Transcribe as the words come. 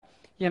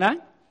You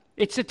know?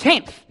 It's a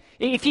tenth.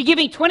 If you're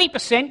giving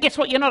 20%, guess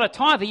what? You're not a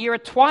tither, you're a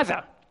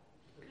tither.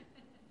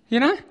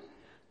 You know?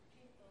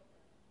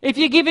 If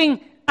you're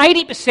giving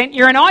 80%,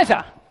 you're an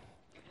either.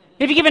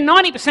 If you're giving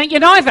 90%,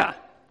 you're neither.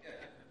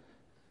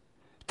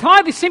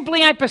 Tithe is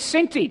simply a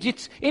percentage.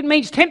 It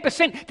means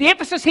 10%. The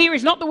emphasis here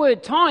is not the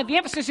word tithe. The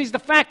emphasis is the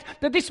fact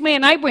that this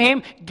man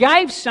Abraham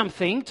gave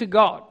something to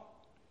God.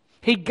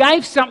 He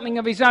gave something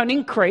of his own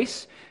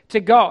increase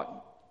to God.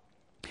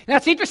 Now,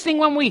 it's interesting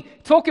when we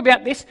talk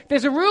about this.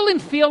 There's a rule in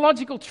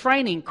theological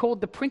training called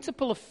the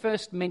principle of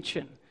first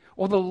mention,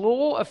 or the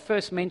law of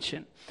first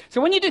mention. So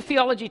when you do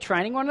theology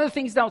training, one of the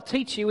things they'll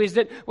teach you is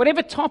that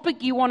whatever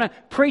topic you want to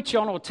preach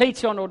on or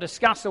teach on or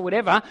discuss or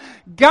whatever,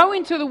 go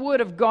into the Word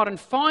of God and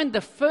find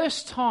the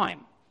first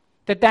time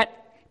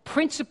that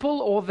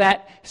principle or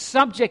that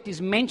subject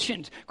is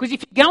mentioned. Because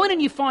if you go in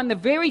and you find the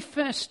very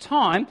first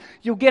time,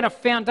 you'll get a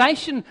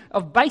foundation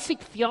of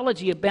basic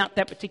theology about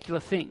that particular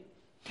thing.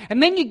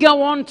 And then you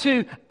go on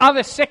to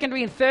other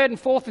secondary and third and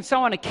fourth and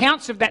so on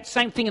accounts of that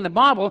same thing in the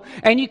Bible,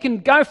 and you can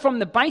go from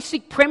the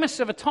basic premise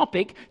of a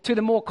topic to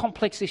the more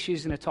complex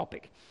issues in a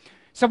topic.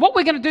 So what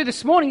we're going to do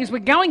this morning is we're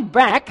going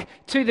back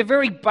to the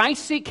very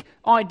basic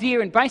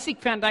idea and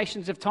basic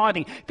foundations of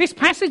tithing. This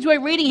passage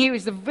we're reading here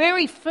is the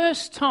very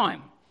first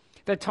time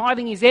that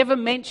tithing is ever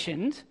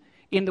mentioned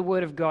in the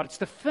Word of God. It's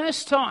the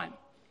first time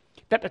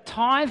that the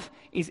tithe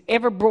is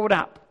ever brought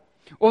up,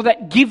 or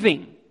that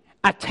giving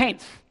a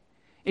tenth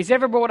is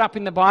ever brought up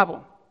in the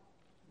Bible.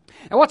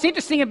 And what's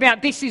interesting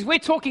about this is we're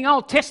talking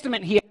Old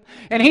Testament here,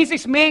 and here's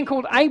this man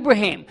called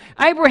Abraham.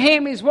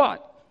 Abraham is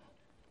what?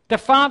 The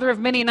father of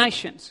many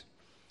nations.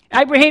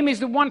 Abraham is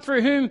the one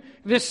through whom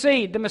the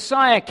seed, the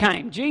Messiah,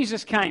 came.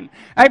 Jesus came.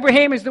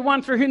 Abraham is the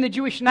one through whom the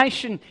Jewish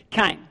nation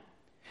came.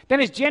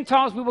 Then as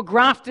Gentiles, we were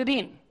grafted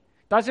in.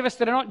 Those of us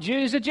that are not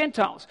Jews are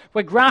Gentiles.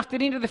 We're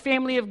grafted into the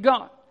family of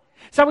God.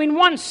 So in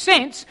one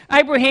sense,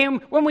 Abraham,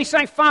 when we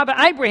say Father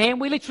Abraham,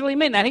 we literally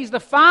mean that. He's the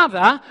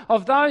father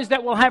of those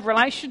that will have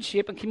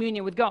relationship and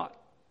communion with God.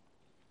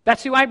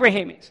 That's who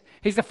Abraham is.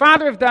 He's the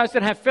father of those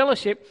that have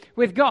fellowship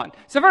with God.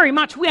 So very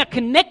much we are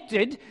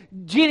connected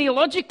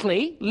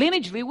genealogically,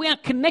 lineagely, we are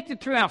connected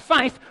through our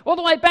faith all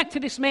the way back to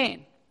this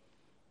man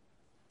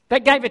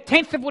that gave a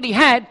tenth of what he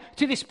had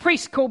to this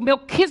priest called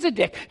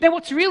Melchizedek. Now,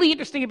 what's really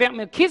interesting about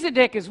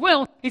Melchizedek as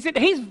well is that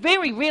he's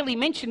very rarely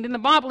mentioned in the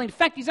Bible. In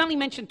fact, he's only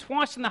mentioned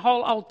twice in the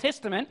whole Old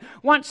Testament,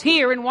 once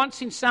here and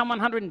once in Psalm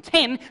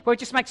 110, where it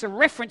just makes a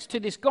reference to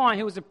this guy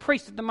who was a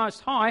priest of the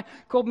Most High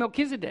called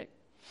Melchizedek.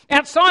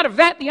 Outside of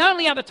that, the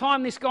only other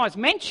time this guy's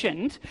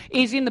mentioned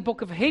is in the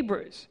book of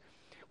Hebrews,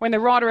 when the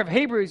writer of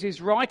Hebrews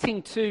is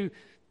writing to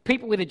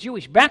people with a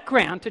Jewish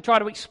background to try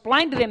to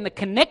explain to them the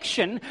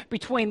connection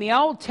between the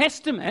Old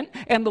Testament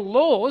and the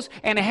laws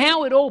and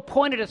how it all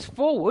pointed us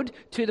forward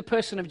to the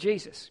person of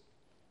Jesus.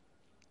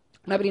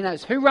 Nobody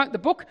knows who wrote the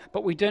book,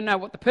 but we do know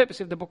what the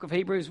purpose of the book of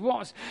Hebrews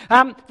was.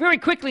 Very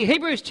quickly,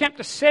 Hebrews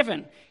chapter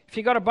 7, if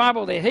you've got a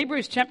Bible there,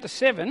 Hebrews chapter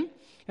 7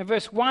 and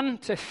verse 1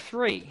 to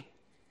 3.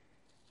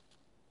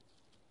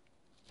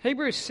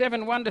 Hebrews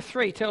 7, 1 to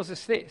 3 tells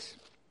us this.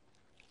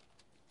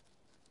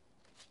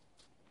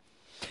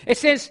 It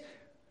says,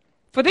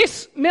 "For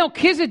this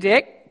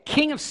Melchizedek,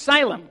 king of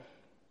Salem,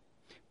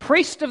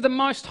 priest of the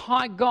Most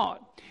High God."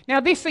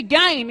 Now this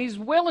again is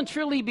well and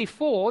truly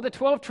before the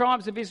 12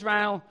 tribes of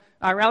Israel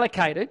are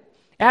allocated,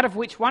 out of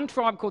which one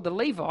tribe called the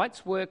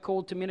Levites were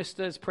called to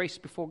minister as priests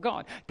before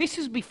God. This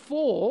is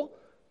before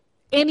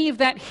any of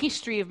that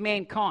history of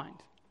mankind.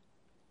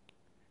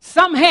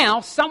 Somehow,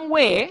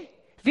 somewhere,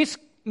 this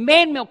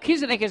man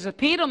Melchizedek has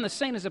appeared on the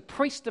scene as a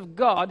priest of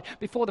God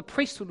before the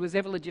priesthood was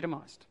ever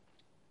legitimized.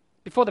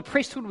 Before the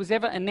priesthood was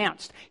ever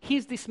announced.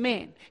 Here's this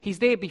man. He's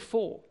there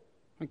before.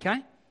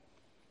 Okay?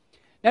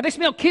 Now this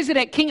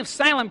Melchizedek, king of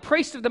Salem,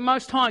 priest of the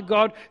Most High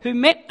God, who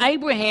met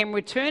Abraham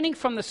returning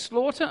from the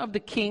slaughter of the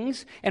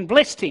kings and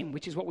blessed him,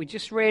 which is what we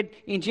just read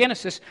in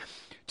Genesis,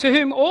 to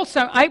whom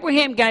also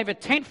Abraham gave a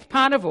tenth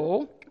part of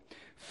all,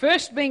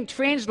 first being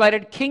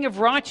translated king of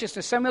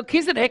righteousness. So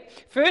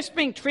Melchizedek, first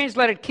being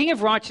translated king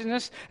of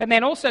righteousness, and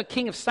then also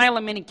king of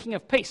Salem, meaning king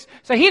of peace.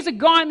 So here's a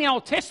guy in the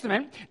Old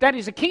Testament that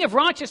is a king of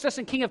righteousness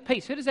and king of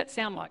peace. Who does that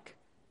sound like?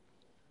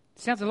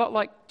 It sounds a lot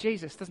like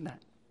Jesus, doesn't it?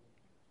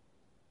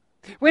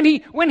 When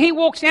he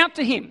walks out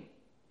to him,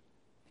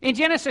 in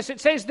Genesis it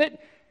says that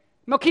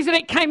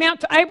Melchizedek came out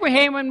to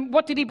Abraham, and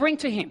what did he bring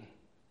to him?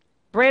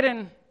 Bread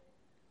and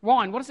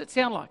wine. What does it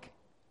sound like?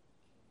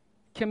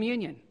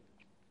 Communion.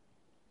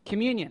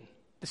 Communion,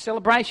 the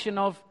celebration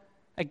of,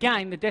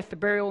 again, the death, the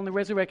burial, and the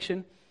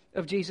resurrection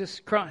of Jesus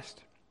Christ.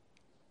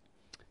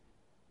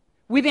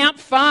 Without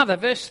father,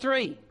 verse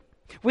 3,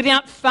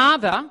 without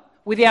father,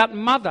 without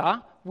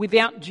mother,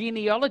 without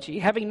genealogy,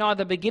 having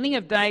neither beginning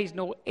of days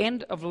nor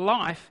end of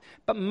life,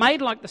 but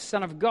made like the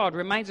Son of God,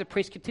 remains a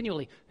priest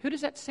continually. Who does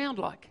that sound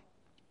like?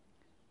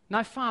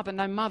 No father,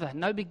 no mother,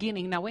 no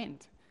beginning, no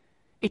end.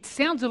 It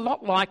sounds a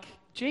lot like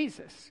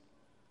Jesus.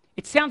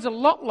 It sounds a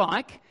lot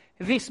like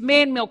this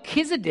man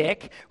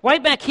Melchizedek, way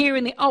back here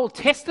in the Old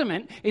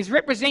Testament, is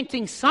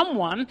representing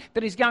someone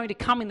that is going to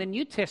come in the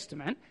New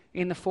Testament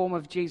in the form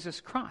of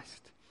Jesus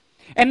Christ.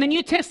 And the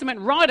New Testament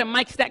writer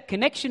makes that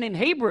connection in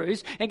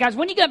Hebrews and goes,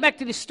 when you go back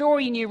to this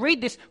story and you read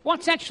this,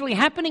 what's actually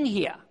happening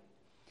here?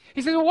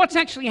 He says, well, what's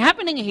actually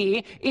happening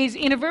here is,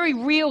 in a very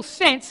real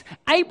sense,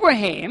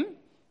 Abraham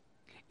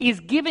is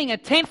giving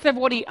 1/10 of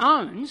what he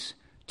owns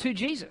to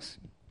Jesus.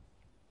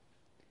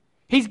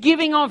 He's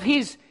giving of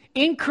his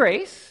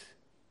increase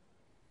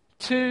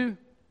to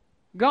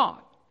God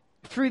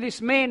through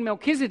this man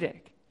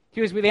Melchizedek. He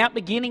was without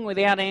beginning,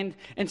 without end,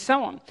 and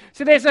so on.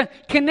 So there's a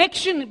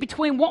connection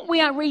between what we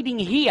are reading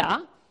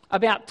here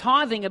about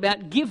tithing,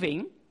 about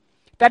giving,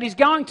 that is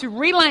going to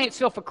relay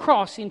itself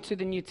across into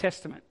the New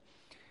Testament.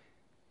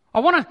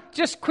 I want to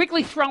just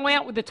quickly throw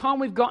out, with the time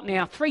we've got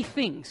now, three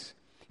things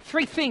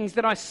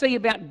that I see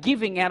about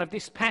giving out of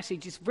this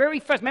passage. It's very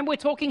first. Remember, we're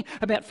talking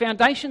about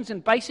foundations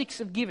and basics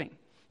of giving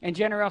and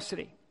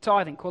generosity.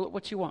 Tithing, call it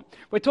what you want.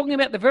 We're talking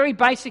about the very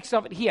basics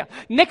of it here.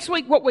 Next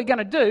week, what we're going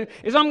to do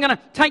is I'm going to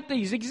take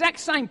these exact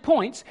same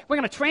points, we're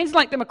going to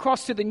translate them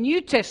across to the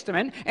New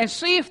Testament and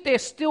see if they're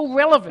still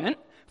relevant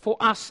for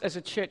us as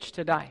a church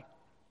today.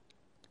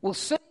 We'll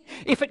see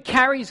if it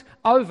carries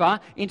over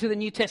into the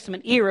New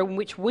Testament era in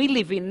which we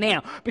live in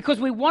now, because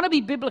we want to be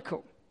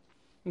biblical,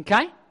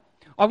 okay?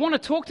 I want to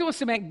talk to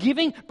us about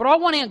giving, but I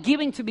want our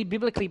giving to be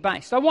biblically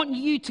based. I want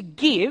you to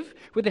give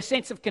with a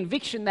sense of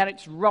conviction that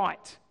it's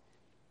right.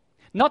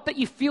 Not that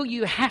you feel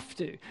you have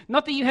to.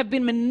 Not that you have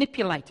been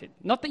manipulated.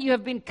 Not that you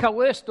have been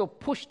coerced or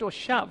pushed or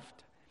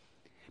shoved.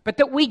 But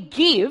that we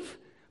give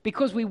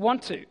because we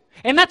want to.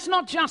 And that's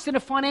not just in a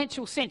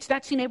financial sense.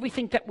 That's in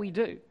everything that we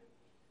do.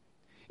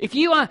 If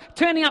you are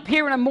turning up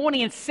here in the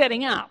morning and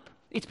setting up,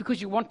 it's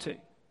because you want to.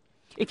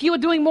 If you are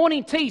doing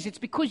morning teas, it's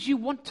because you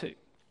want to.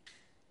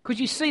 Because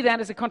you see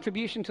that as a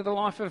contribution to the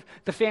life of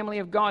the family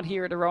of God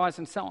here at Arise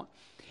and so on.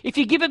 If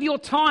you give of your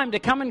time to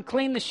come and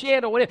clean the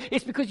shed or whatever,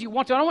 it's because you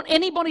want to. I don't want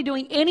anybody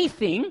doing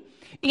anything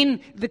in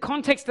the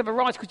context of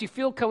Arise because you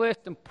feel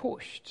coerced and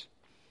pushed.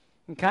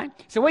 Okay?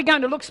 So we're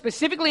going to look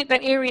specifically at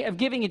that area of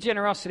giving and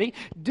generosity.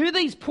 Do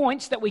these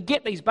points that we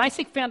get, these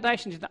basic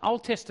foundations in the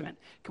Old Testament,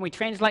 can we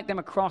translate them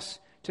across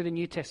to the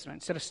New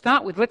Testament? So to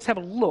start with, let's have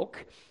a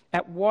look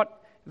at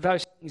what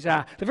those things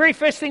are. The very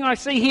first thing I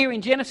see here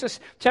in Genesis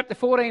chapter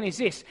 14 is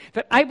this,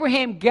 that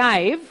Abraham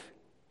gave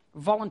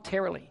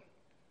voluntarily.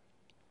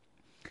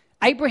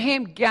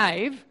 Abraham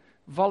gave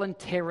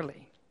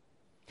voluntarily.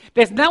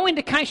 There's no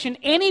indication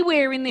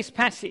anywhere in this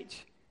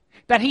passage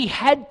that he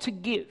had to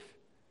give.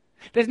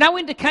 There's no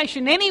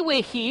indication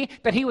anywhere here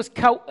that he was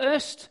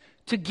coerced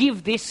to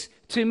give this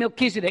to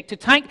Melchizedek, to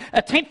take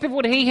 1/10 of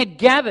what he had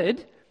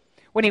gathered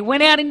when he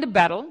went out into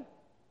battle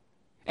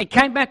and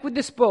came back with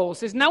the spoils.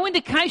 There's no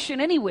indication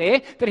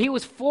anywhere that he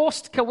was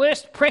forced,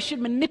 coerced,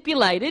 pressured,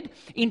 manipulated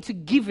into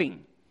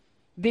giving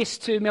this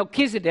to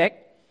Melchizedek,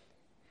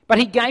 but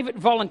he gave it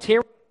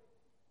voluntarily.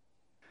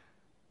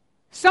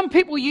 Some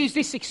people use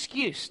this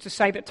excuse to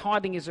say that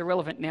tithing is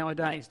irrelevant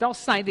nowadays. They'll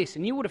say this,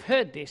 and you would have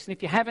heard this, and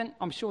if you haven't,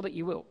 I'm sure that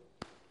you will.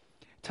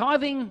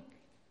 Tithing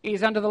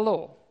is under the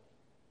law.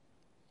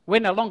 We're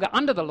no longer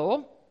under the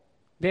law,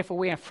 therefore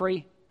we are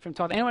free from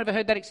tithing. Anyone ever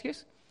heard that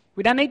excuse?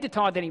 We don't need to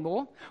tithe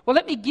anymore. Well,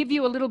 let me give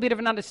you a little bit of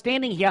an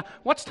understanding here.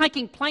 What's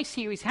taking place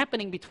here is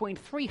happening between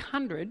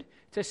 300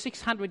 to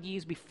 600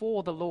 years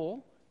before the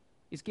law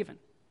is given.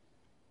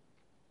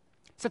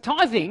 So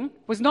tithing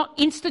was not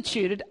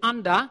instituted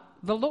under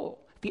the law,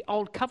 the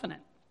old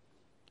covenant.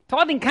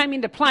 Tithing came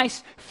into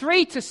place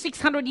 300 to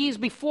 600 years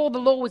before the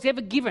law was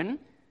ever given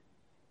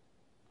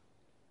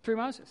through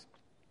Moses.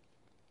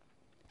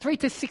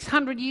 300 to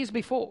 600 years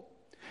before.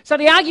 So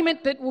the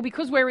argument that, well,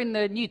 because we're in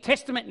the New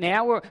Testament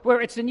now,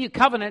 where it's the New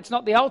Covenant, it's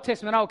not the Old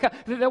Testament,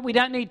 that we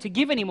don't need to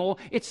give anymore,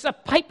 it's a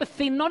paper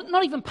thin,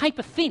 not even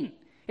paper thin.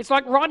 It's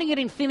like writing it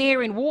in thin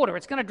air in water.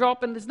 It's going to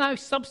drop and there's no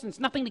substance,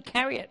 nothing to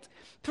carry it.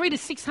 300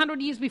 to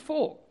 600 years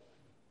before,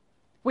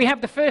 we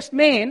have the first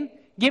man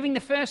giving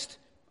the first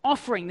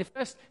offering, the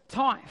first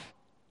tithe,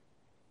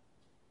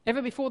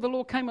 ever before the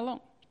law came along.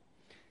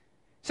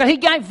 So he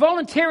gave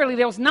voluntarily.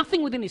 There was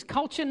nothing within his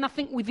culture,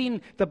 nothing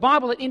within the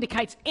Bible that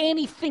indicates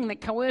anything that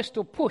coerced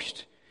or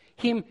pushed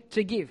him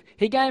to give.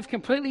 He gave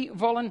completely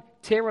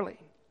voluntarily.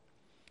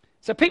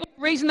 So people,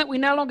 the reason that we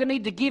no longer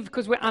need to give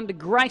because we're under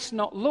grace,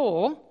 not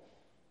law,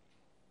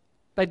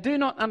 they do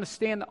not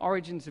understand the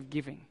origins of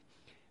giving.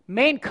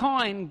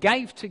 Mankind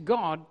gave to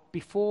God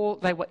before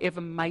they were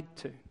ever made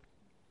to.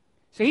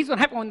 So here's what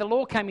happened when the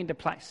law came into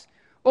place.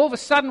 All of a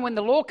sudden, when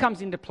the law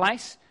comes into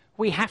place,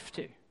 we have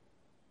to.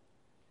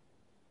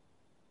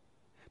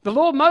 The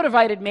law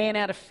motivated man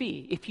out of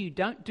fear. If you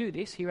don't do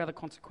this, here are the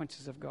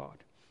consequences of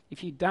God.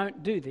 If you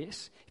don't do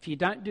this, if you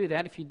don't do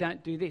that, if you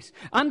don't do this.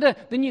 Under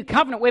the new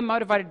covenant, we're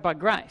motivated by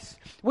grace.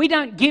 We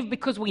don't give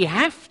because we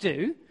have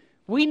to.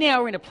 We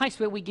now are in a place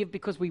where we give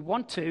because we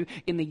want to,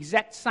 in the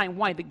exact same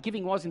way that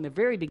giving was in the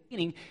very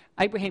beginning.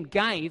 Abraham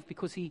gave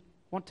because he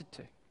wanted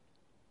to.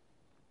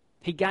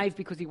 He gave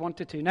because he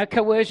wanted to. No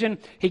coercion.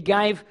 He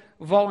gave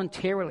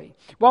voluntarily.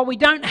 While we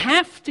don't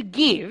have to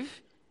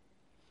give,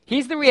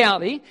 here's the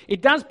reality.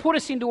 It does put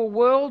us into a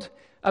world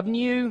of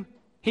new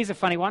Here's a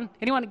funny one.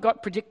 Anyone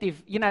got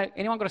predictive,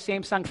 anyone got a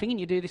Samsung thing and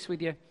you do this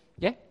with your,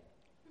 yeah?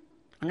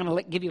 I'm going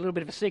to give you a little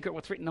bit of a secret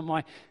what's written on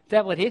my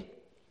tablet here.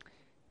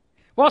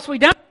 Whilst we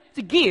don't have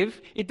to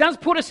give, it does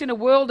put us in a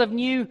world of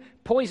new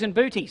poison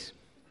booties.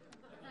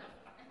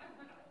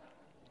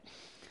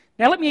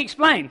 Now let me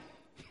explain.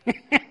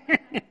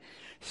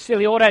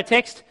 Silly auto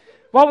text.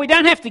 While we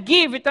don't have to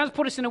give, it does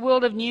put us in a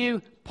world of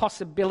new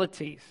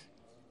possibilities.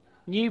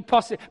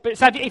 But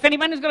so if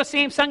anyone has got a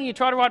Samsung and you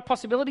try to write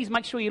possibilities,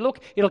 make sure you look.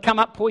 It'll come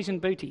up poison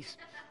booties.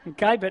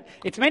 Okay, but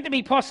it's meant to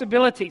be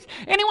possibilities.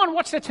 Anyone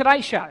watch the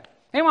Today Show?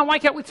 Anyone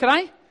wake up with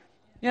Today?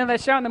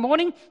 That show in the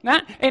morning? No?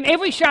 And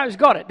every show's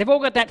got it. They've all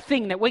got that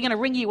thing that we're going to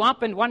ring you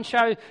up and one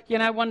show,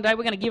 one day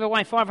we're going to give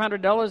away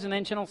 $500 and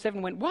then Channel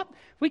 7 went, what?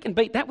 We can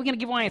beat that. We're going to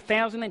give away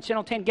 1,000 then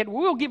Channel 10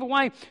 we'll give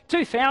away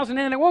 2,000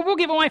 and then we'll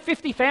give away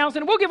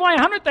 50,000 we'll give away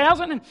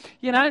 100,000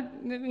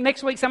 and,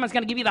 next week someone's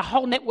going to give you the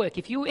whole network.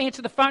 If you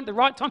answer the phone at the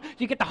right time,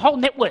 you get the whole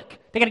network.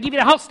 They're going to give you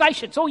the whole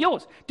station. It's all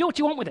yours. Do what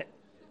you want with it.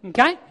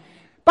 Okay?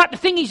 But the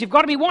thing is, you've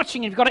got to be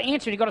watching and you've got to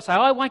answer and you've got to say,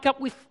 I wake up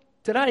with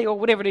Today or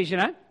whatever it is,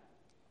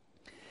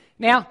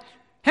 Now,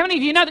 how many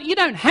of you know that you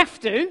don't have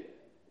to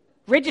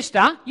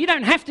register? You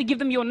don't have to give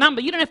them your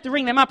number. You don't have to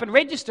ring them up and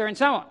register and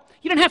so on.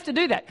 You don't have to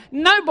do that.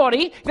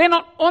 They're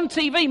not on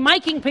TV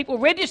making people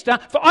register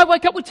for I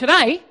Wake Up With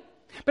Today.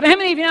 But how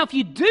many of you know if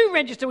you do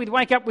register with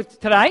Wake Up With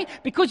Today,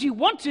 because you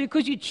want to,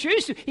 because you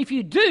choose to, if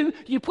you do,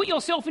 you put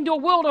yourself into a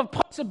world of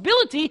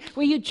possibility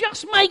where you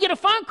just may get a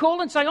phone call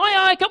and say,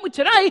 I Wake Up With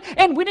Today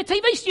and win a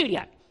TV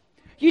studio.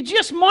 You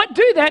just might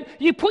do that.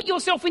 You put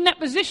yourself in that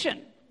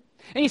position.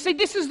 And you see,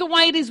 this is the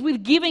way it is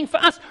with giving for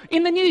us.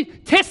 In the New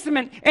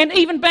Testament, and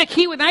even back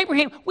here with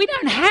Abraham, we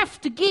don't have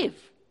to give.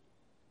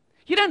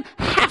 You don't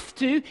have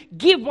to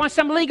give by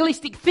some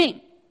legalistic thing.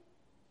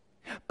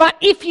 But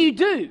if you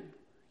do,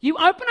 you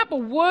open up a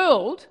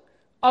world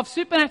of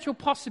supernatural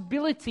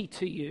possibility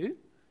to you,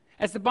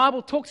 as the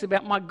Bible talks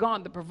about, my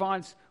God that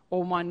provides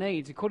all my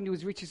needs, according to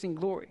his riches in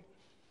glory.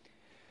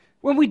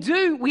 When we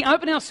do, we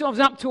open ourselves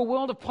up to a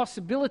world of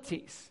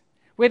possibilities,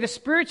 where the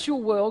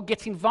spiritual world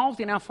gets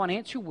involved in our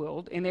financial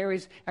world and there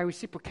is a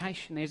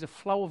reciprocation, there's a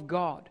flow of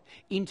God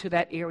into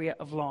that area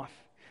of life.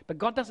 But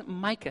God doesn't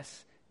make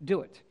us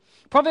do it.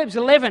 Proverbs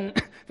 11,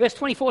 verse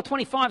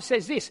 24-25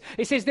 says this.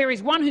 It says, there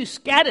is one who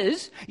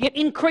scatters, yet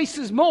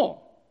increases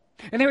more.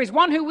 And there is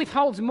one who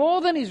withholds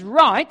more than is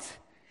right,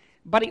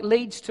 but it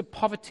leads to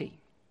poverty.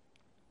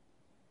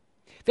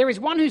 There is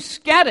one who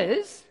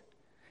scatters,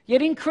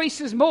 yet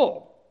increases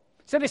more.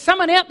 So there's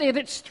someone out there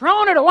that's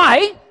throwing it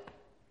away,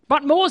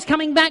 but more's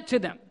coming back to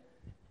them.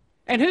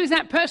 And who's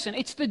that person?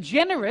 It's the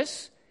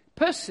generous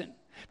person.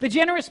 The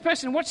generous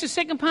person. What's the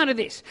second part of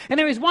this? And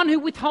there is one who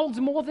withholds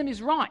more than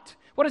is right.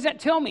 What does that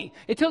tell me?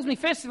 It tells me,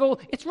 first of all,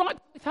 it's right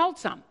to withhold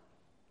some.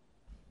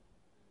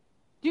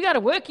 You go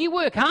to work, you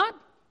work hard.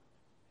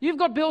 You've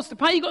got bills to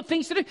pay, you've got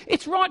things to do.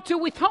 It's right to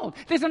withhold.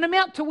 There's an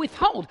amount to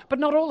withhold, but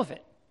not all of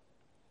it.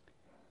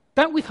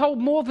 Don't withhold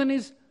more than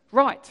is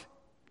right.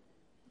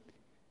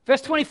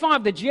 Verse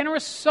 25, the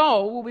generous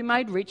soul will be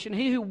made rich, and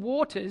he who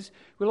waters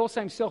will also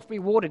himself be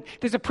watered.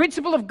 There's a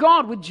principle of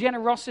God with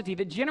generosity,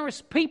 that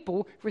generous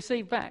people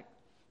receive back.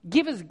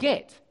 Givers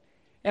get.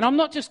 And I'm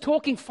not just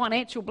talking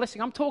financial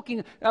blessing, I'm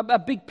talking a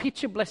big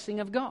picture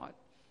blessing of God.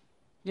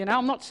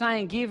 I'm not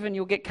saying give and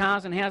you'll get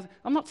cars and houses.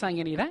 I'm not saying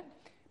any of that.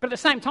 But at the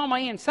same time,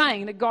 I am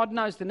saying that God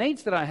knows the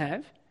needs that I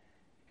have.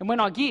 And when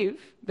I give,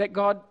 that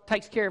God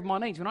takes care of my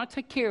needs. When I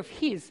take care of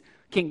his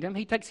kingdom,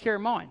 he takes care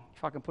of mine,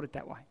 if I can put it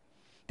that way.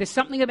 There's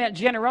something about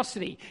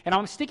generosity, and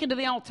I'm sticking to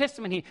the Old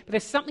Testament here, but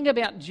there's something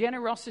about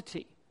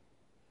generosity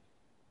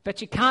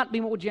that you can't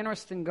be more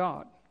generous than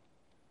God.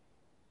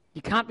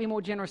 You can't be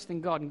more generous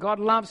than God, and God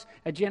loves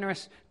a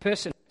generous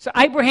person. So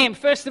Abraham,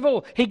 first of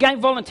all, he gave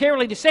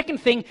voluntarily. The second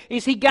thing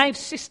is he gave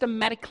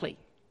systematically.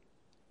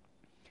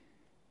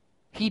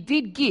 He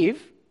did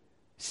give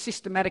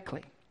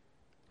systematically.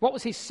 What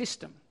was his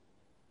system?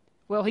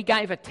 Well, he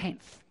gave a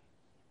tenth.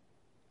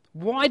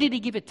 Why did he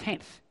give a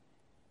tenth?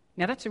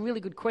 Now, that's a really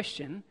good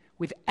question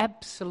with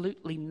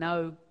absolutely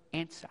no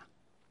answer.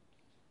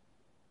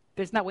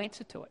 There's no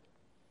answer to it.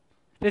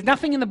 There's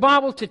nothing in the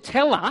Bible to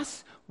tell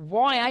us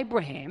why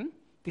Abraham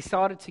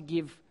decided to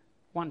give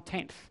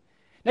 1/10.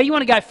 Now, you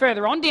want to go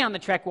further on down the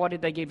track, why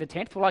did they give a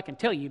tenth? Well, I can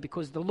tell you,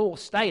 because the law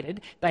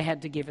stated they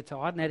had to give a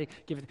tithe. And they had to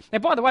give it. Now,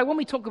 by the way, when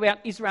we talk about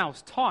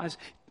Israel's tithes,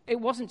 it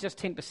wasn't just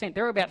 10%.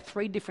 There were about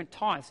 3 different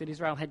tithes that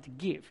Israel had to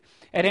give.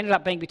 It ended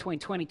up being between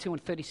 22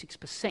 and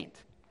 36%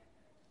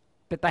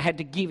 that they had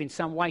to give in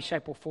some way,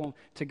 shape or form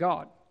to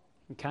God.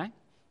 Okay?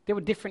 There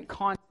were different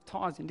kinds of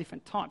tithes and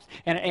different types.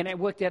 And it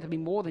worked out to be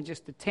more than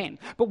just the 10.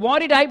 But why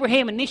did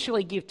Abraham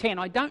initially give 10?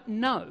 I don't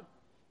know.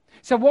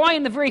 So why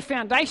in the very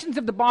foundations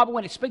of the Bible,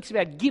 when it speaks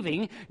about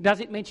giving, does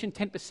it mention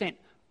 10%?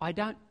 I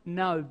don't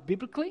know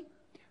biblically,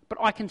 but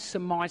I can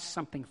surmise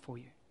something for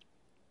you.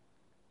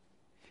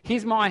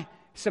 Here's my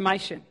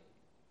summation.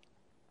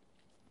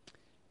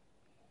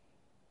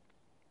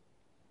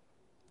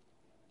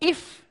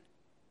 If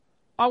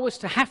I was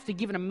to have to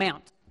give an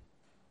amount,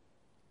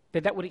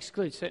 that would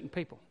exclude certain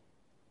people.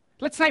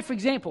 Let's say, for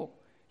example,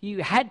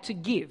 you had to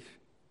give,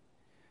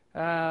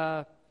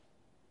 $200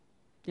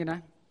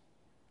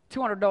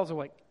 a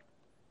week,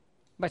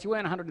 but you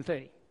earn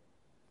 $130.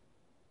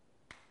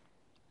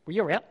 Well,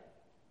 you're out.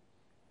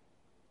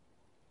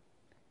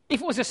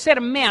 If it was a set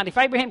amount, if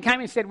Abraham came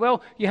and said,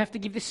 well, you have to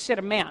give this set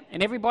amount,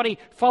 and everybody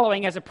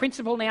following as a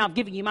principle now of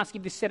giving, you must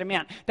give this set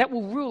amount, that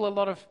will rule a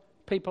lot of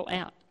people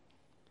out.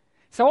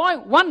 So I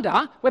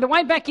wonder whether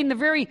way back in the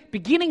very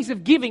beginnings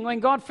of giving, when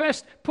God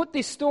first put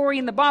this story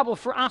in the Bible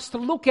for us to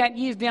look at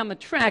years down the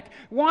track,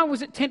 why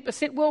was it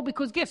 10%? Well,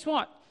 because guess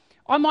what?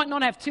 I might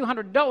not have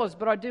 $200,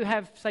 but I do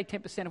have, say,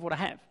 10% of what I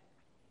have.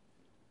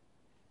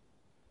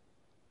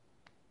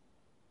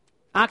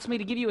 Ask me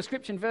to give you a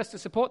scripture and verse to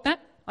support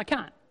that? I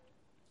can't.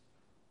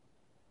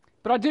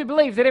 But I do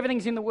believe that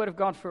everything's in the Word of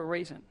God for a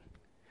reason.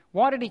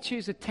 Why did he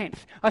choose a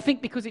tenth? I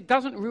think because it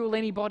doesn't rule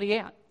anybody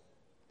out.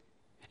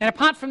 And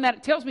apart from that,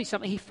 it tells me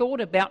something. He thought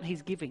about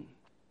his giving.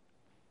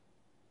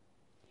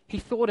 He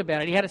thought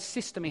about it. He had a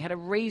system. He had a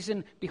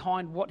reason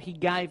behind what he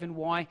gave and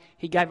why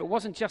he gave it. It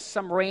wasn't just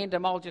some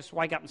random, I'll just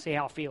wake up and see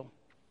how I feel.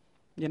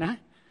 You know?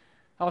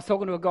 I was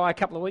talking to a guy a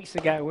couple of weeks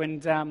ago,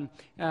 and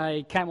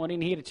he came on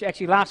in here to church,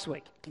 actually last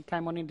week. He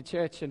came on into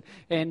church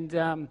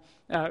and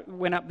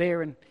went up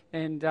there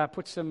and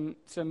put some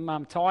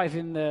tithe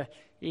in the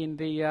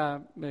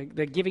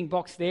giving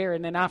box there.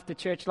 And then after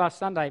church last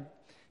Sunday,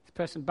 this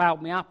person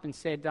bailed me up and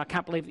said, I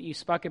can't believe that you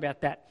spoke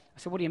about that. I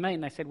said, what do you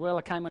mean? They said, well,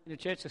 I came into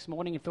church this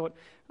morning and thought,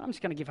 I'm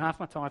just going to give half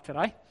my tithe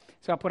today.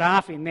 So I put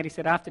half in. Then he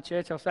said, after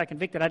church, I was so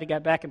convicted, I had to go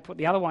back and put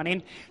the other one in.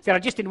 He said, I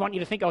just didn't want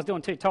you to think I was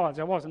doing two tithes.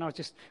 I wasn't. I was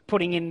just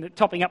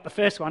topping up the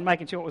first one,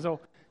 making sure it was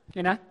all,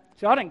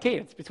 So I don't care.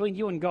 It's between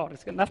you and God.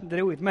 It's got nothing to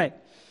do with me.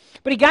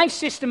 But he gave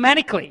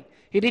systematically.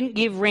 He didn't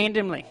give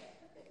randomly.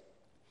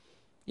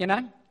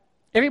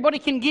 Everybody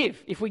can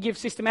give if we give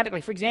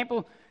systematically. For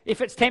example,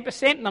 if it's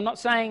 10%, and I'm not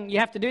saying you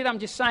have to do that, I'm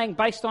just saying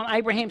based on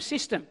Abraham's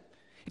system.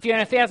 If you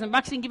earn $1,000,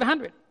 you can give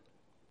 100.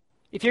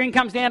 If your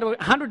income's down to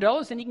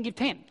 $100, then you can give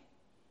 10.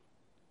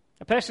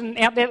 A person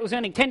out there that was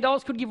earning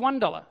 $10 could give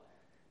 $1.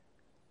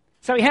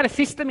 So he had a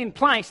system in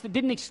place that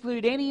didn't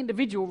exclude any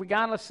individual,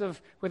 regardless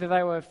of whether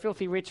they were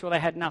filthy rich or they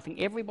had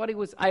nothing. Everybody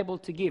was able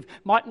to give.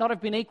 Might not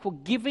have been equal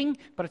giving,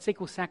 but it's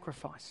equal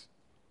sacrifice.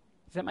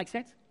 Does that make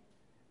sense?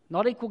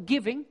 Not equal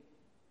giving,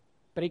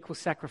 but equal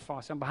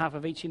sacrifice on behalf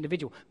of each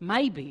individual.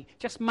 Maybe,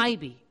 just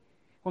maybe,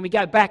 when we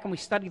go back and we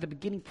study the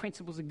beginning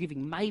principles of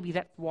giving, maybe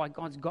that's why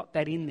God's got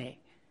that in there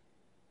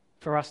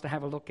for us to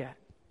have a look at.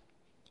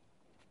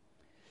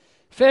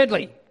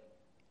 Thirdly,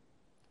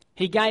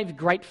 he gave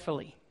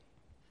gratefully.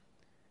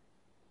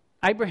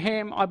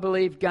 Abraham, I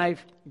believe,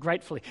 gave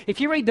gratefully. If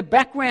you read the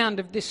background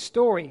of this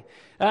story,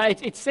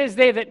 it says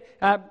there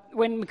that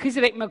when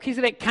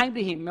Melchizedek came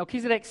to him,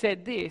 Melchizedek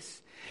said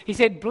this. He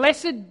said,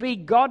 blessed be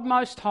God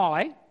Most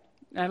High.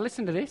 Now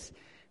listen to this.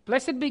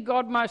 Blessed be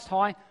God Most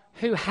High,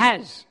 who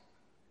has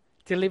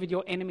delivered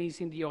your enemies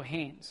into your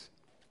hands.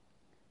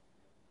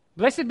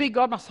 Blessed be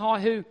God Most High,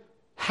 who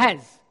has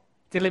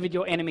delivered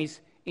your enemies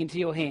into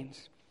your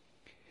hands.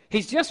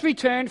 He's just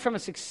returned from a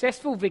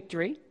successful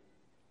victory.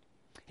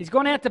 He's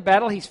gone out to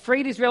battle. He's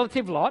freed his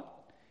relative Lot.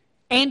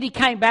 And he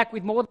came back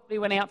with more than he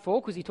went out for,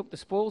 because he took the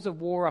spoils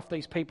of war off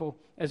these people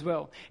as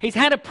well. He's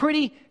had a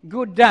pretty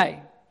good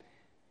day.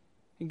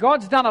 And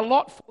God's done a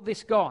lot for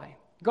this guy.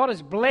 God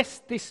has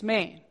blessed this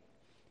man.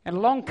 And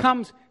along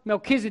comes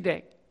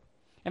Melchizedek.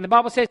 And the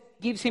Bible says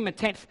he gives him a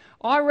tenth.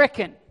 I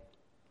reckon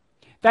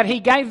that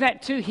he gave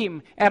that to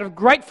him out of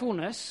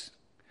gratefulness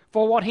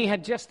for what he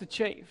had just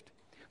achieved.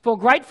 For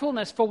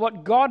gratefulness for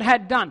what God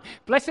had done.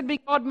 Blessed be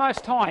God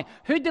Most High.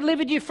 Who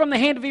delivered you from the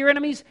hand of your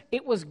enemies?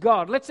 It was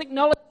God. Let's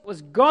acknowledge it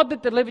was God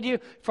that delivered you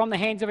from the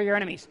hands of your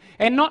enemies.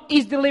 And not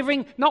is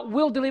delivering, not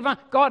will deliver,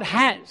 God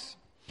has.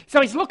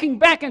 So he's looking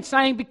back and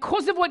saying,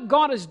 because of what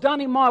God has done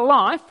in my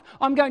life,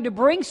 I'm going to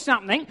bring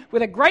something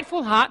with a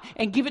grateful heart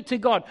and give it to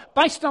God.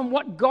 Based on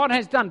what God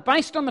has done.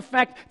 Based on the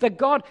fact that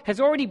God has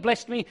already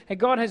blessed me and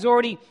God has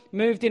already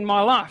moved in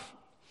my life.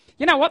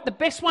 You know what? The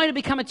best way to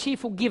become a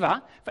cheerful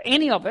giver for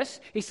any of us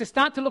is to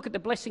start to look at the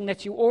blessing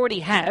that you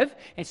already have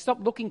and stop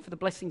looking for the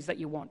blessings that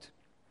you want.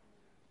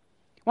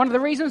 One of the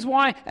reasons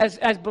why,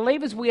 as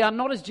believers, we are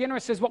not as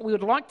generous as what we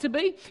would like to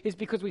be is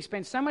because we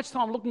spend so much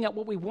time looking at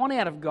what we want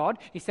out of God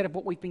instead of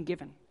what we've been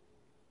given.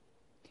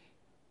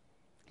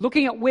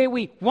 Looking at where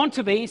we want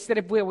to be instead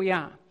of where we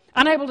are.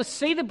 Unable to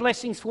see the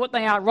blessings for what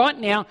they are right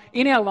now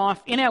in our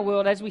life, in our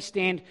world, as we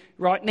stand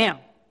right now.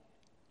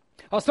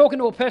 I was talking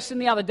to a person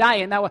the other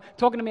day, and they were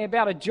talking to me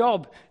about a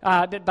job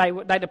that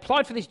they'd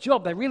applied for this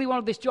job. They really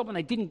wanted this job, and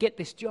they didn't get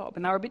this job,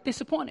 and they were a bit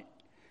disappointed.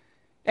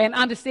 And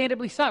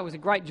understandably so. It was a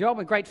great job,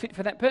 a great fit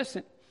for that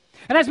person.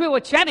 And as we were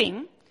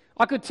chatting,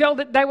 I could tell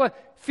that they were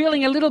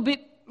feeling a little bit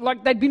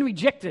like they'd been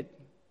rejected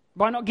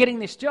by not getting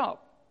this job.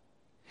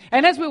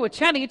 And as we were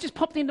chatting, it just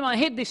popped into my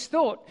head, this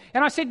thought.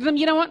 And I said to them,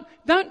 you know what?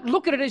 Don't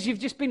look at it as you've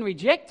just been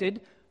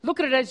rejected. Look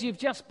at it as you've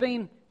just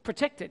been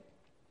protected.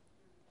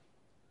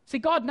 See,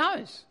 God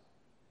knows.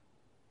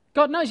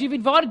 God knows you've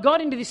invited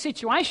God into this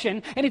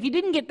situation, and if you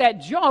didn't get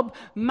that job,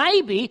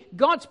 maybe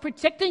God's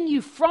protecting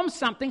you from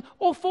something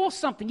or for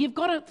something. You've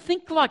got to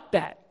think like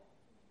that.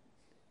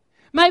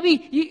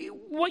 Maybe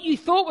what you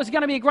thought was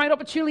going to be a great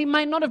opportunity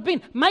may not have been.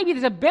 Maybe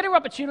there's a better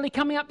opportunity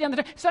coming up down the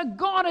track. So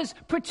God has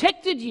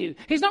protected you.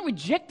 He's not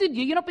rejected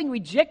you. You're not being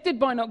rejected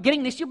by not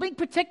getting this. You're being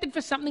protected for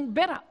something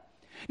better.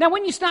 Now,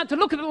 when you start to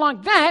look at it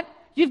like that,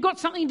 you've got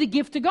something to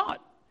give to God.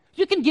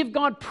 You can give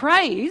God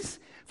praise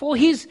for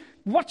His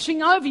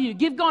watching over you.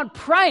 Give God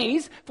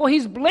praise for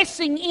His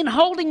blessing in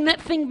holding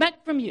that thing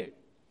back from you.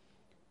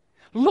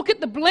 Look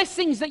at the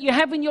blessings that you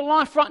have in your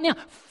life right now.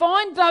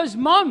 Find those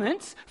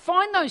moments,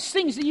 find those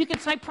things that you can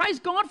say,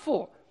 praise God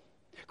for.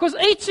 Because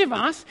each of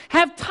us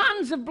have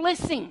tons of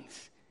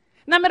blessings.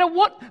 No matter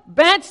what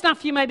bad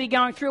stuff you may be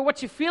going through or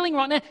what you're feeling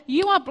right now,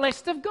 you are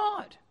blessed of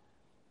God.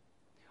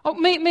 Oh,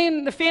 me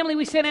and the family,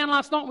 we sat down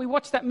last night and we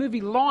watched that movie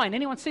Lion.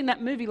 Anyone seen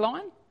that movie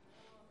Lion?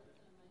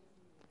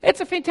 It's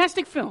a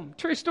fantastic film.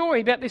 True story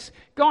about this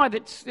guy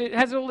that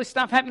has all this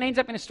stuff happen, ends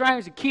up in Australia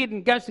as a kid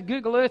and goes to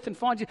Google Earth and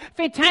finds it.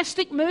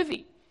 Fantastic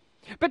movie.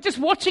 But just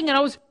watching it, I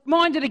was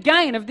reminded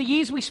again of the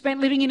years we spent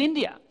living in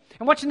India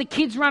and watching the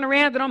kids run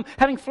around, and I'm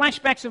having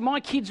flashbacks of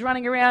my kids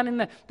running around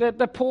in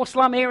the poor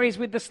slum areas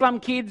with the slum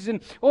kids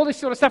and all this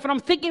sort of stuff. And I'm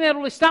thinking about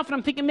all this stuff and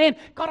I'm thinking, man,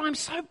 God, I'm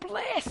so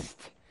blessed.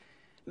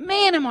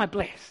 Man, am I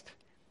blessed.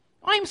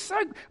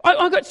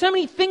 I've got so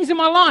many things in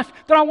my life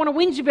that I want to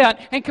whinge about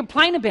and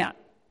complain about.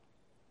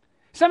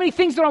 So many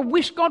things that I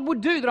wish God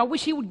would do, that I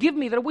wish He would give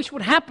me, that I wish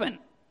would happen.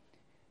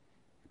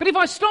 But if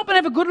I stop and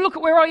have a good look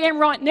at where I am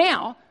right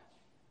now,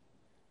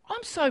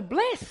 I'm so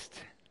blessed.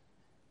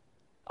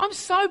 I'm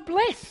so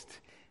blessed.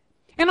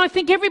 And I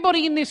think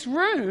everybody in this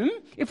room,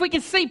 if we can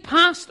see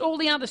past all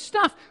the other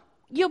stuff,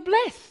 you're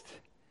blessed.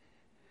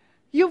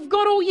 You've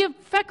got all your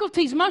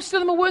faculties. Most of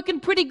them are working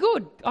pretty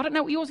good. I don't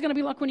know what yours is going to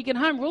be like when you get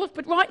home, Rulif,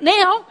 but right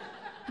now,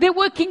 they're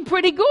working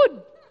pretty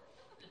good.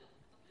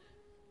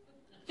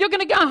 You're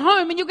going to go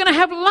home and you're going to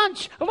have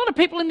lunch. A lot of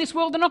people in this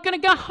world are not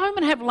going to go home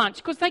and have lunch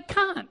because they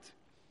can't.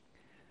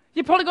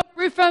 You probably got a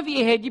roof over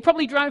your head. You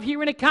probably drove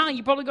here in a car.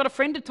 You probably got a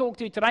friend to talk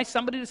to today,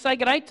 somebody to say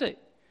good day to,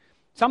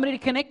 somebody to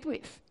connect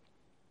with.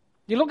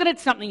 You're looking at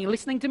something, you're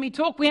listening to me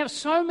talk. We have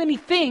so many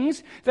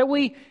things that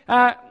we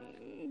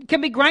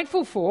can be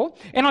grateful for.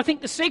 And I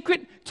think the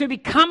secret to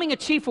becoming a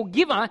cheerful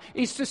giver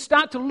is to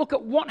start to look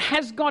at what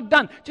has God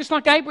done, just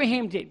like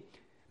Abraham did.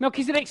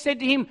 Melchizedek said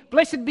to him,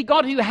 blessed be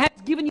God who has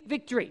given you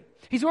victory.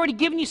 He's already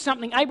given you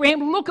something.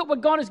 Abraham, look at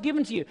what God has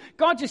given to you.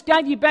 God just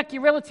gave you back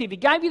your relative. He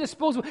gave you the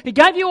spoils. He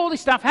gave you all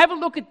this stuff. Have a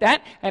look at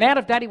that. And out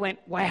of that he went,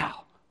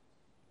 wow,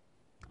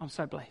 I'm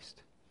so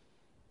blessed.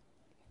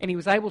 And he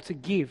was able to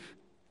give.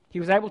 He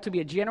was able to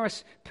be a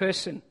generous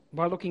person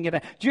by looking at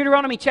that.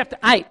 Deuteronomy chapter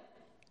 8,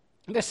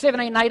 verse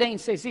 17 and 18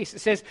 says this. It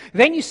says,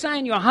 then you say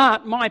in your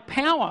heart, my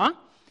power,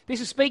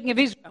 this is speaking of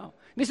Israel.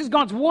 This is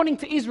God's warning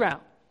to Israel.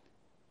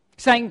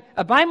 Saying,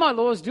 obey my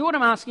laws, do what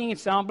I'm asking, and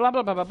so on, blah,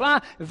 blah, blah, blah,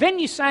 blah. Then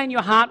you say in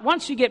your heart,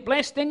 once you get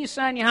blessed, then you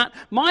say in your heart,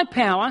 my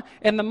power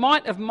and the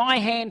might of my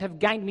hand have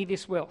gained me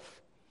this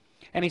wealth.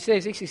 And he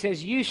says this, he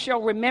says, you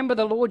shall remember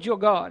the Lord your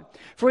God,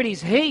 for it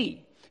is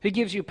He who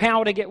gives you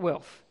power to get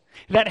wealth,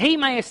 that He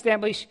may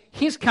establish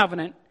His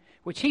covenant,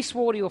 which He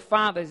swore to your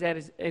fathers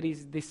as it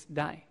is this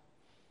day.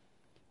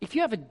 If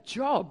you have a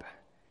job,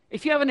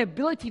 if you have an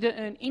ability to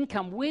earn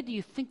income, where do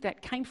you think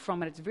that came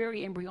from at its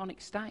very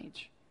embryonic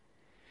stage?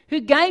 Who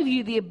gave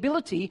you the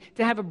ability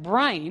to have a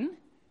brain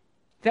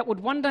that would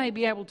one day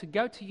be able to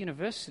go to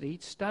university,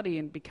 study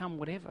and become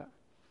whatever?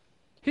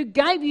 Who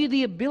gave you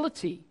the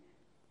ability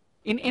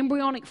in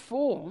embryonic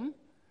form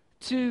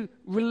to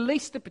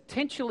release the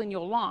potential in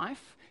your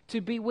life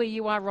to be where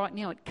you are right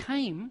now? It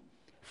came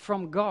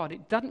from God.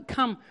 It doesn't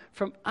come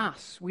from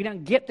us. We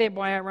don't get there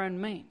by our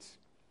own means.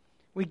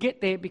 We get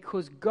there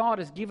because God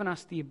has given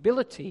us the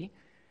ability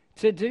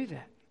to do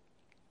that.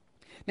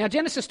 Now,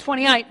 Genesis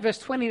 28, verse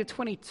 20 to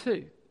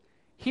 22.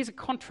 Here's a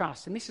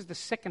contrast, and this is the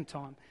second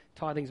time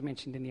tithing is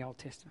mentioned in the Old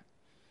Testament.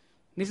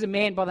 And this is a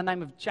man by the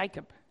name of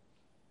Jacob.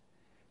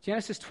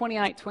 Genesis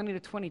 28, 20 to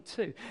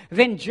 22.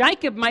 Then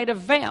Jacob made a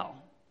vow,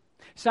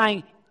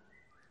 saying,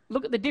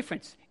 look at the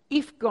difference.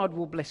 If God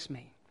will bless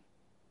me,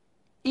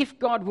 if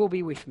God will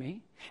be with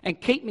me and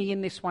keep me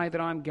in this way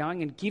that I'm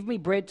going and give me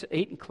bread to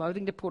eat and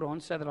clothing to put on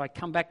so that I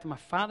come back to my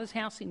father's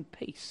house in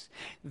peace,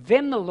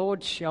 then the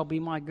Lord shall be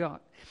my God.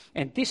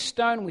 And this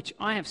stone which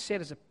I have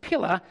set as a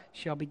pillar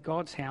shall be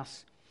God's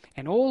house.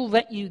 And all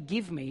that you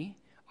give me,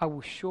 I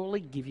will surely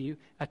give you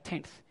a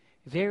tenth.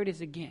 There it is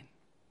again.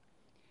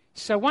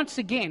 So once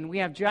again, we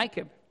have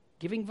Jacob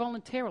giving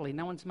voluntarily.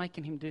 No one's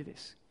making him do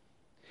this.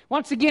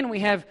 Once again, we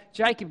have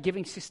Jacob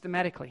giving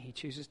systematically. He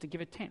chooses to give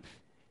a tenth.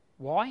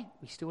 Why?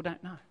 We still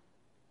don't know.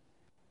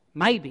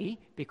 Maybe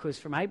because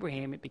from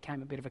Abraham it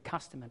became a bit of a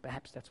custom, and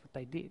perhaps that's what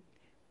they did.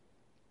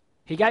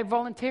 He gave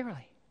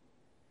voluntarily.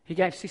 He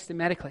gave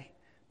systematically.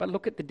 But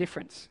look at the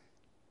difference.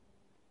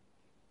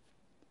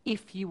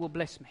 If you will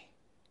bless me,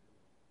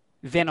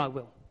 then I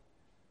will.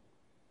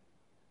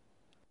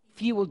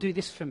 If you will do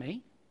this for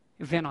me,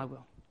 then I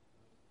will.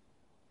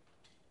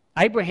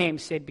 Abraham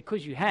said,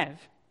 because you have,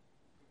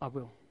 I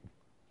will.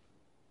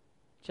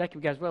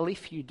 Jacob goes, well,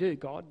 if you do,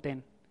 God,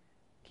 then...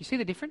 Can you see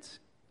the difference?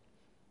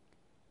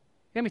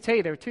 Let me tell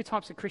you, there are two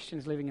types of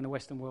Christians living in the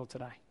Western world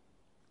today.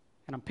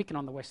 And I'm picking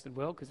on the Western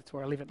world because it's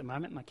where I live at the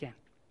moment and I can.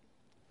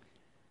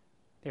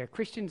 There are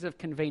Christians of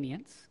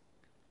convenience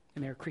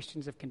and there are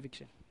Christians of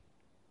conviction.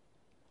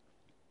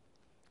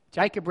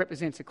 Jacob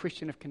represents a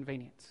Christian of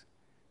convenience.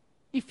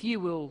 If you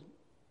will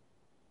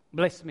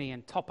bless me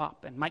and top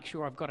up and make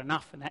sure I've got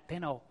enough and that,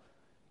 then I'll,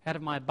 out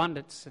of my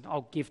abundance, and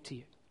I'll give to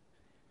you.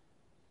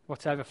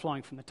 What's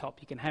overflowing from the top,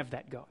 you can have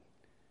that, God.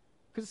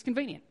 Because it's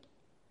convenient.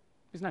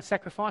 There's no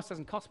sacrifice,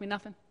 doesn't cost me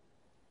nothing.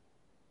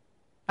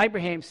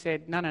 Abraham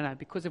said, no,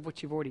 because of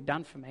what you've already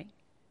done for me,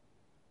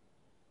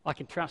 I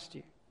can trust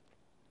you.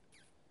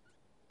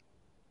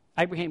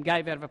 Abraham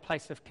gave out of a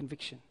place of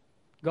conviction.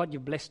 God,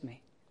 you've blessed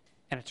me,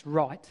 and it's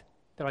right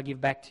that I give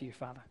back to you,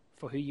 Father,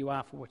 for who you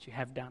are, for what you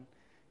have done.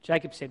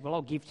 Jacob said, well,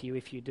 I'll give to you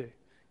if you do.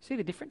 See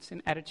the difference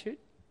in attitude?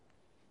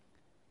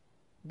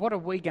 What are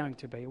we going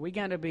to be? Are we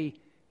going to be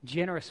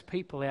generous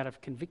people out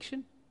of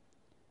conviction?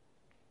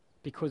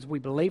 Because we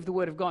believe the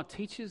Word of God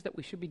teaches that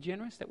we should be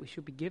generous, that we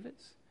should be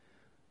givers?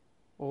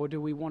 Or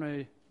do we want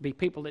to be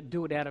people that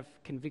do it out of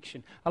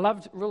conviction? I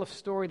loved Rulif's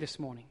story this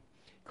morning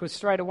because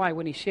straight away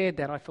when he shared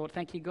that, I thought,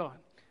 thank you, God.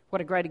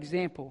 What a great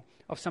example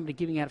of somebody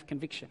giving out of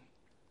conviction.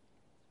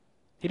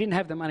 He didn't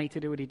have the money to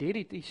do what he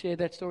did. He shared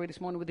that story this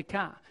morning with the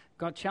car.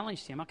 God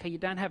challenged him. Okay, you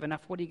don't have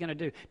enough. What are you going to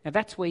do? Now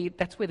that's where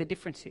the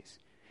difference is.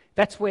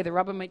 That's where the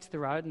rubber meets the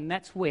road, and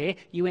that's where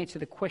you answer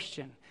the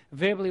question,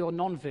 verbally or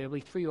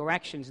non-verbally, through your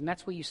actions. And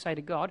that's where you say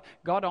to God,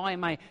 God, I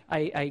am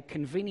a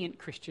convenient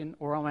Christian,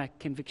 or I'm a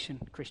conviction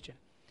Christian.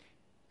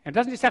 And it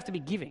doesn't just have to be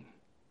giving.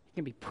 It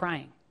can be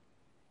praying.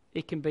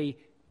 It can be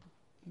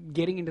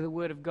getting into the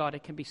Word of God.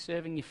 It can be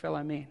serving your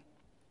fellow man.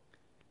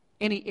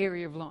 Any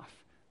area of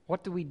life.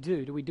 What do we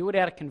do? Do we do it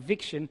out of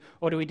conviction,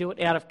 or do we do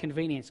it out of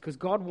convenience? Because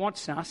God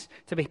wants us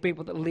to be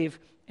people that live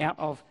out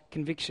of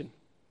conviction.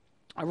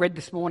 I read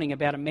this morning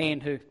about a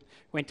man who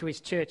went to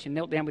his church and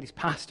knelt down with his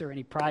pastor and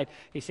he prayed.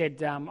 He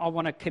said, I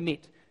want to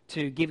commit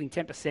to giving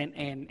 10%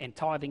 and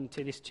tithing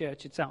to this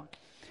church and so on.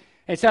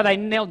 And so they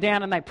knelt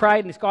down and they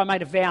prayed, and this guy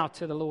made a vow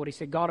to the Lord. He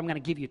said, God, I'm going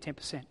to give you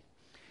 10%.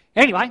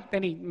 Anyway,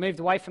 then he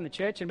moved away from the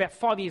church, and about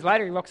 5 years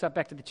later, he rocks up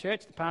back to the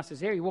church. The pastor's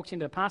there. He walks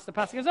into the pastor. The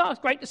pastor goes, oh, it's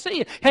great to see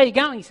you. How are you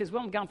going? He says,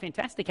 well, I'm going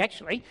fantastic,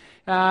 actually.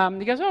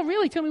 He goes, oh,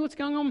 really? Tell me what's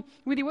going on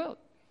with your world.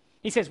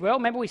 He says, well,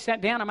 remember we sat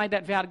down, I made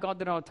that vow to God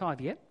that I would tithe,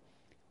 yeah?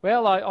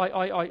 Well,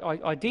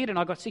 I did, and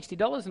I got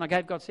 $60, and I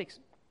gave God $6. I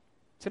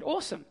said,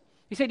 awesome.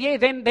 He said, yeah,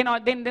 then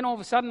all of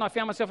a sudden I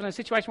found myself in a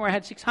situation where I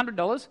had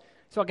 $600,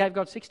 so I gave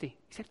God $60. He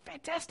said,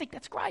 fantastic,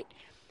 that's great.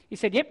 He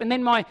said, yep, and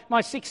then my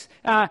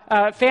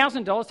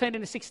 $1,000 turned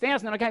into $6,000,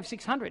 and I gave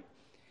 $600.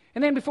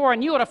 And then before I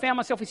knew it, I found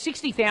myself with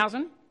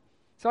 $60,000,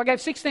 so I gave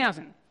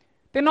 $6,000.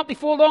 Then not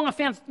before long, I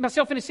found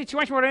myself in a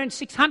situation where I earned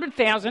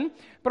 $600,000,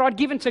 but I'd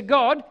given to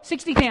God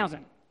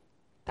 $60,000.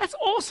 That's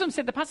awesome,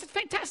 said the pastor. It's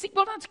fantastic.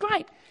 Well, that's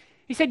great.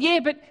 He said, yeah,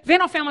 but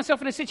then I found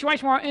myself in a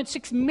situation where I earned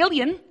 $6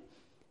 million, and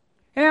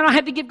then I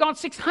had to give God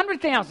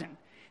 $600,000.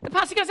 The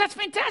pastor goes, that's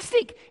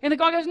fantastic. And the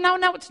guy goes, no,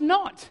 it's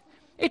not.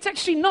 It's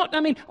actually not. I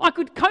mean, I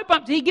could cope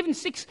up to giving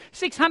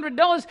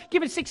 $600,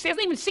 giving $6,000,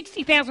 even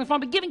 $60,000 fine,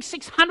 but giving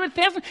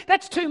 $600,000,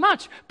 that's too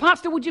much.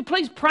 Pastor, would you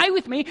please pray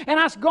with me and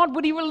ask God,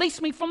 would he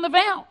release me from the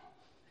vow?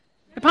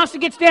 The pastor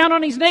gets down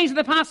on his knees and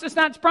the pastor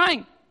starts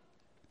praying.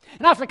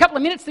 And after a couple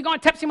of minutes, the guy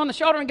taps him on the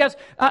shoulder and goes,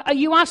 are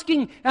you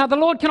asking the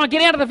Lord, can I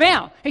get out of the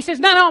vow? He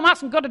says, no, I'm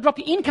asking God to drop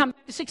your income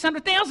to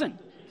 $600,000.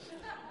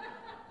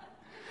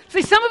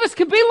 See, some of us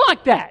can be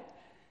like that.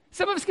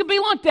 Some of us can be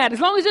like that. As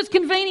long as it's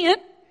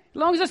convenient,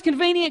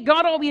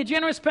 God, I'll be a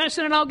generous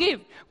person and I'll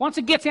give. Once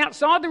it gets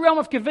outside the realm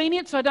of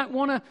convenience, I don't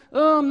want to,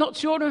 I'm not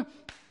sure to.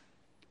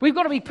 We've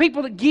got to be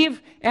people that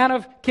give out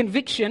of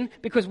conviction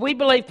because we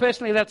believe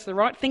personally that's the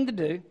right thing to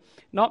do,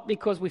 not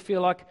because we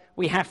feel like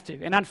we have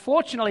to. And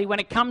unfortunately, when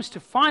it comes to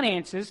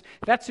finances,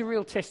 that's a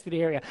real tested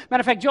area.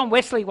 Matter of fact, John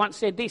Wesley once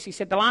said this. He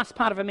said, the last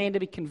part of a man to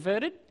be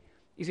converted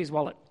is his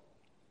wallet.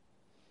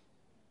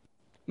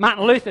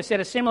 Martin Luther said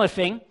a similar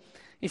thing.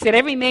 He said,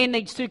 every man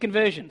needs two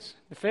conversions.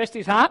 The first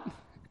is heart,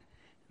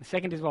 the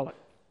second is wallet.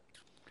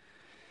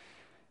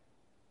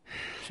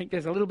 I think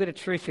there's a little bit of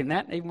truth in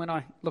that, even when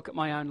I look at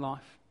my own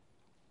life.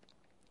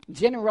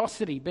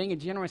 Generosity, being a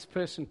generous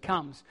person,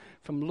 comes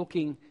from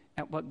looking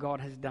at what God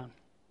has done.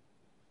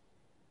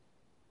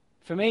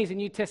 For me, as a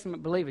New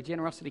Testament believer,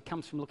 generosity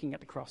comes from looking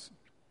at the cross.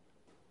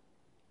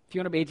 If you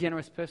want to be a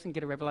generous person,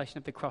 get a revelation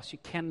of the cross. You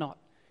cannot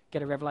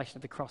get a revelation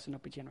of the cross and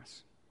not be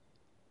generous.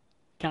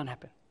 Can't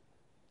happen.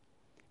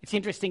 It's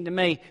interesting to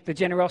me that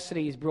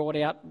generosity is brought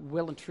out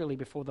well and truly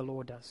before the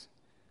Lord does.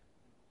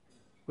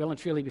 Well and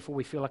truly before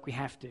we feel like we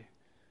have to.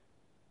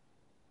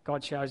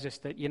 God shows us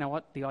that, you know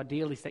what, the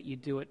ideal is that you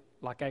do it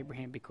like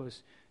Abraham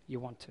because you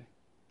want to.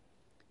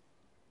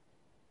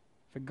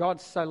 For God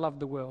so loved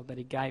the world that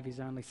he gave his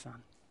only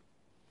Son,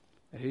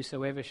 that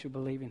whosoever should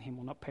believe in him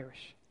will not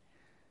perish,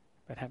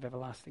 but have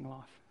everlasting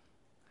life.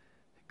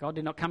 God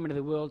did not come into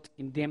the world to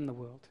condemn the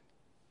world,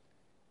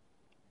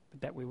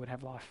 but that we would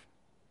have life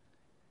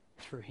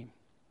through him.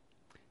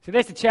 So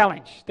there's the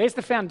challenge. There's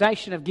the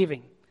foundation of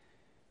giving.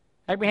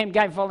 Abraham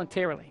gave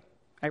voluntarily.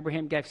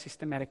 Abraham gave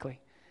systematically.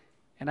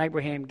 And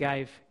Abraham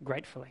gave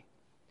gratefully.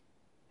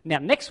 Now,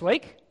 next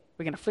week,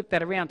 we're going to flip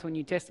that around to a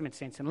New Testament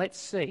sense, and let's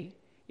see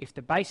if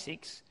the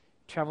basics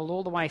travel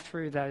all the way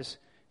through those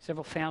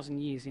several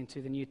thousand years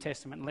into the New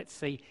Testament, and let's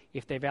see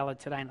if they're valid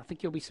today. And I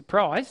think you'll be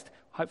surprised,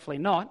 hopefully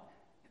not,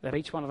 that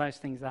each one of those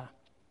things are.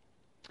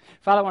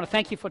 Father, I want to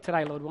thank you for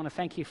today, Lord. I want to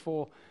thank you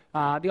for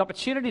the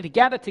opportunity to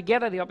gather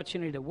together, the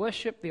opportunity to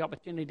worship, the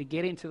opportunity to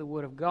get into the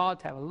Word of God,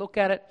 to have a look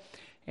at it,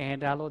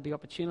 and, Lord, the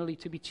opportunity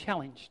to be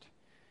challenged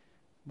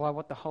by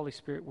what the Holy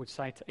Spirit would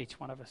say to each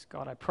one of us.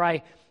 God, I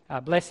pray a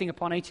blessing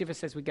upon each of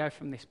us as we go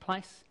from this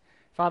place.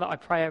 Father, I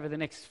pray over the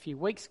next few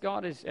weeks,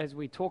 God, as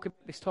we talk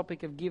about this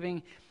topic of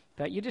giving,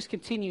 that you just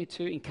continue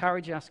to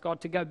encourage us,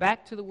 God, to go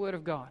back to the Word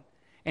of God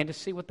and to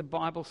see what the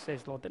Bible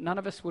says, Lord, that none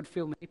of us would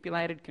feel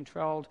manipulated,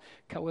 controlled,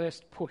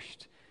 coerced,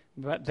 pushed,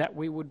 but that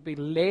we would be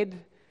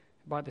led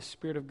by the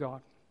Spirit of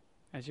God.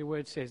 As your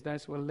word says,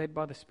 those who are led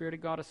by the Spirit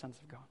of God are sons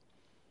of God.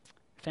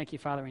 Thank you,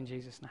 Father, in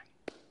Jesus' name.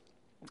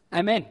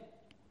 Amen.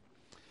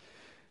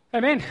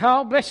 Amen.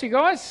 Oh, bless you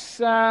guys.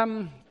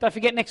 Don't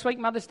forget next week,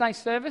 Mother's Day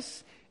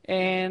service,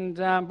 and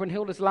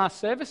Brunhilde's last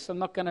service. I'm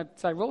not going to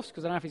say Ross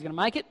because I don't know if he's going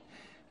to make it.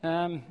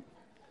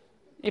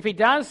 If he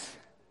does,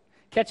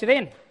 catch you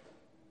then.